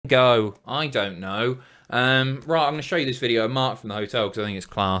go? I don't know. Right, I'm going to show you this video of Mark from the hotel because I think it's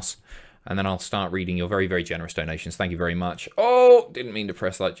class. And then I'll start reading your very, very generous donations. Thank you very much. Oh, didn't mean to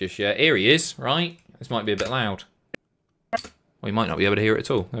press that just yet. Here he is, right? This might be a bit loud. Well, you might not be able to hear it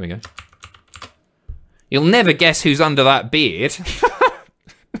at all. There we go. You'll never guess who's under that beard.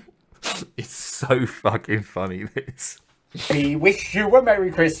 It's so fucking funny, this. We wish you a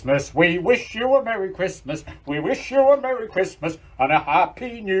Merry Christmas. We wish you a Merry Christmas. We wish you a Merry Christmas and a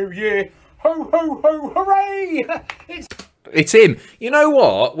Happy New Year. Ho, ho, ho, hooray! It's him. You know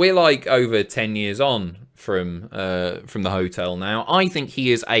what? We're like over 10 years on from the hotel now. I think he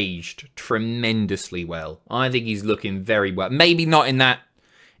has aged tremendously well. I think he's looking very well. Maybe not in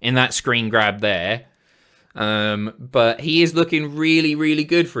that screen grab there. But he is looking really, really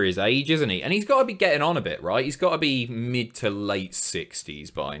good for his age, isn't he? And he's got to be getting on a bit, right? He's got to be mid to late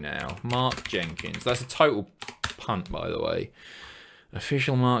 60s by now. Mark Jenkins. That's a total punt, by the way.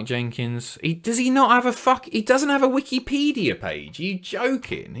 Official Mark Jenkins. Does he not have a he doesn't have a Wikipedia page. Are you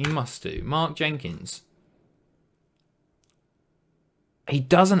joking? He must do. Mark Jenkins. He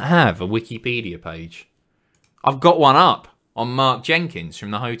doesn't have a Wikipedia page. I've got one up on Mark Jenkins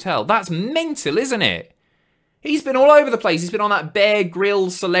from the hotel. That's mental, isn't it? He's been all over the place. He's been on that Bear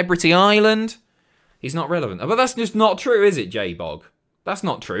Grylls Celebrity Island. He's not relevant. But that's just not true, is it, J-Bog? That's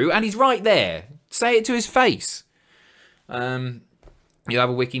not true. And he's right there. Say it to his face. You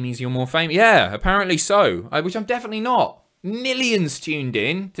have a wiki means you're more famous. Yeah, apparently so. Which I'm definitely not. Millions tuned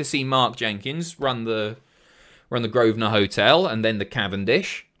in to see Mark Jenkins run the Grosvenor Hotel and then the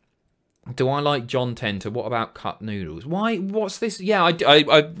Cavendish. Do I like John Tenter? What about cup noodles? Why? What's this? Yeah,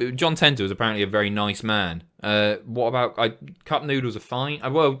 John Tenter was apparently a very nice man. What about cup noodles are fine.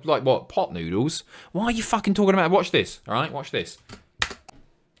 Well, like what? Pot noodles? Why are you fucking talking about? Watch this. All right, watch this.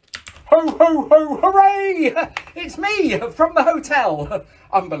 Ho, ho, ho, hooray! It's me from the hotel.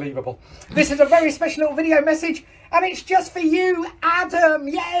 Unbelievable. This is a very special little video message, and it's just for you, Adam.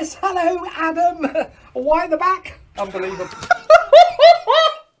 Yes, hello, Adam. Why the back? Unbelievable.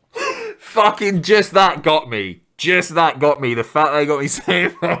 Fucking just that got me. Just that got me. The fact they got me saying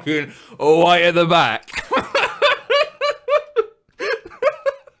fucking white at the back.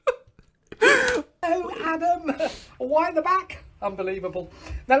 Hello, Adam. Why the back? Unbelievable.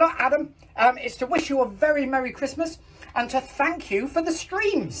 Now look, Adam, it's to wish you a very Merry Christmas and to thank you for the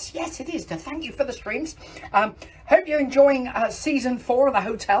streams. Yes, it is, to thank you for the streams. Hope you're enjoying season 4 of the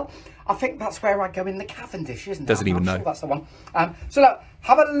hotel. I think that's where I go in the Cavendish, isn't it? Doesn't even know. Sure that's the one. So look,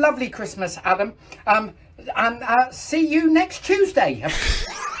 have a lovely Christmas, Adam. And see you next Tuesday.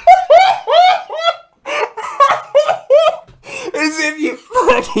 As if you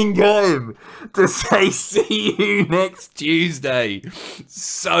fucking got him to say see you next Tuesday.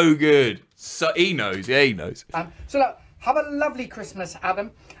 So good. So he knows. Yeah, he knows. So look, have a lovely Christmas,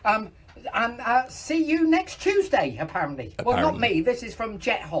 Adam. And see you next Tuesday, apparently. Well, not me. This is from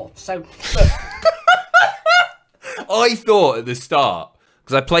Jet Hot. So look. I thought at the start,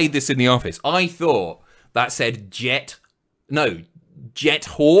 because I played this in the office, I thought that said Jet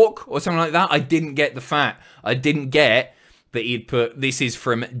Hawk or something like that. I didn't get the fact. I didn't get that he'd put, this is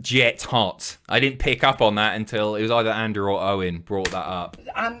from Jet Hot. I didn't pick up on that until it was either Andrew or Owen brought that up.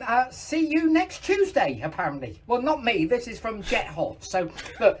 And see you next Tuesday, apparently. Well, not me. This is from Jet Hot. So,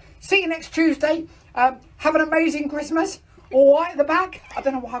 look, see you next Tuesday. Have an amazing Christmas. All white at the back. I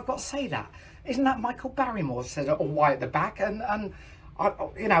don't know why I've got to say that. Isn't that Michael Barrymore says it, all white at the back? And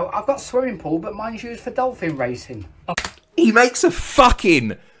you know, I've got a swimming pool, but mine's used for dolphin racing. He makes a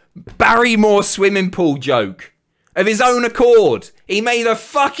fucking Barrymore swimming pool joke. Of his own accord. He made a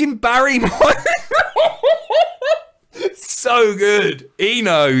fucking Barrymore. So good. He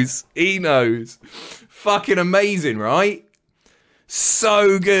knows. He knows. Fucking amazing, right?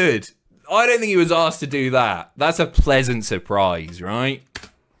 So good. I don't think he was asked to do that. That's a pleasant surprise, right?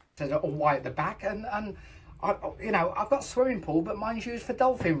 Says all white at the back, and you know, I've got a swimming pool, but mine's used for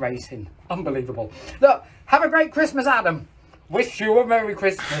dolphin racing. Unbelievable. Look, have a great Christmas, Adam. Wish you a Merry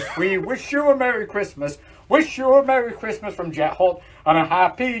Christmas. We wish you a Merry Christmas. Wish you a Merry Christmas from Jet Hot and a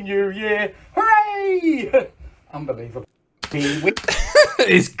Happy New Year. Hooray! Unbelievable.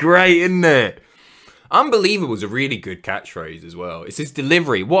 It's great, isn't it? Unbelievable is a really good catchphrase as well. It's his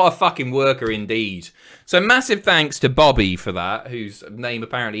delivery. What a fucking worker indeed. So massive thanks to Bobby for that, whose name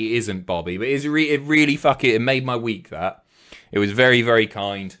apparently isn't Bobby, but it really it made my week, that. It was very, very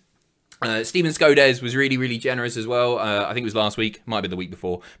kind. Stephen Skodes was really, really generous as well. I think it was last week, might have been the week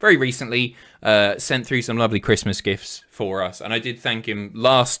before. Very recently, sent through some lovely Christmas gifts for us. And I did thank him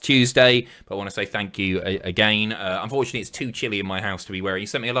last Tuesday, but I want to say thank you again. Unfortunately, it's too chilly in my house to be wearing. He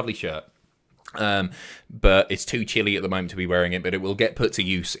sent me a lovely shirt. But it's too chilly at the moment to be wearing it, but it will get put to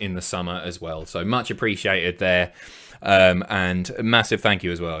use in the summer as well. So much appreciated there. And a massive thank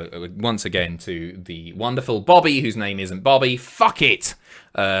you as well, once again, to the wonderful Bobby, whose name isn't Bobby, fuck it,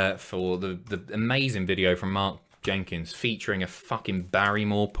 for the amazing video from Mark Jenkins featuring a fucking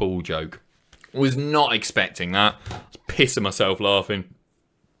Barrymore pool joke. Was not expecting that. I was pissing myself laughing.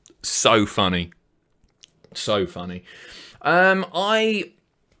 So funny. So funny. I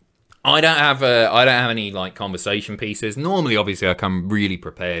don't have any like conversation pieces. Normally, obviously, I come really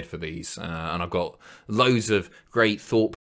prepared for these, and I've got loads of great thought